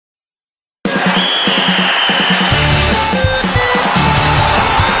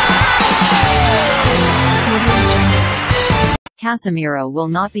Casemiro will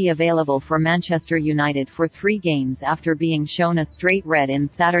not be available for Manchester United for 3 games after being shown a straight red in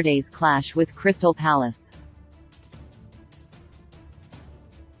Saturday's clash with Crystal Palace.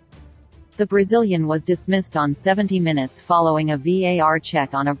 The Brazilian was dismissed on 70 minutes following a VAR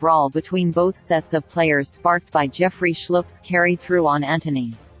check on a brawl between both sets of players sparked by Jeffrey Schlupp's carry-through on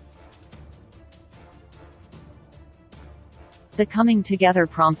Antony. The coming together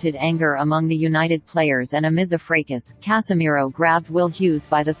prompted anger among the United players, and amid the fracas, Casemiro grabbed Will Hughes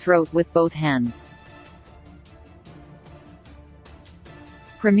by the throat with both hands.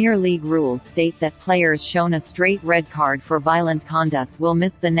 Premier League rules state that players shown a straight red card for violent conduct will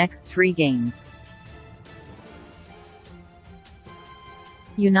miss the next 3 games.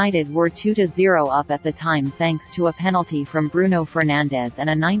 United were 2-0 up at the time thanks to a penalty from Bruno Fernandes and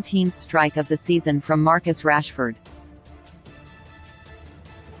a 19th strike of the season from Marcus Rashford.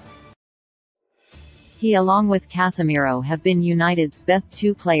 He along with Casemiro have been United's best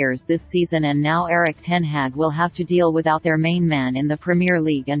 2 players this season, and now Erik ten Hag will have to deal without their main man in the Premier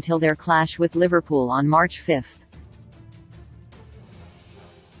League until their clash with Liverpool on March 5.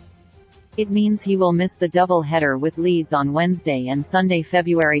 It means he will miss the double-header with Leeds on Wednesday and Sunday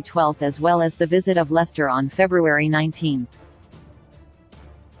February 12, as well as the visit of Leicester on February 19.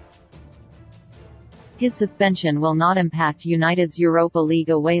 His suspension will not impact United's Europa League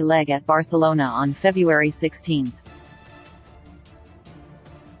away leg at Barcelona on February 16.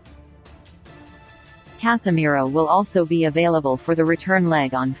 Casemiro will also be available for the return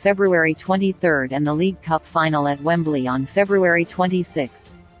leg on February 23 and the League Cup final at Wembley on February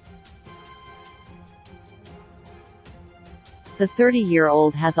 26. The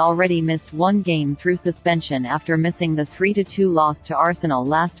 30-year-old has already missed 1 game through suspension after missing the 3-2 loss to Arsenal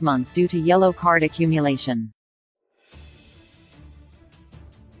last month due to yellow card accumulation.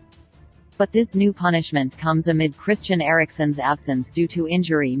 But this new punishment comes amid Christian Eriksen's absence due to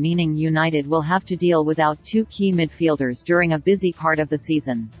injury, meaning United will have to deal without 2 key midfielders during a busy part of the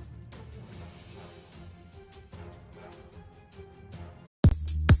season.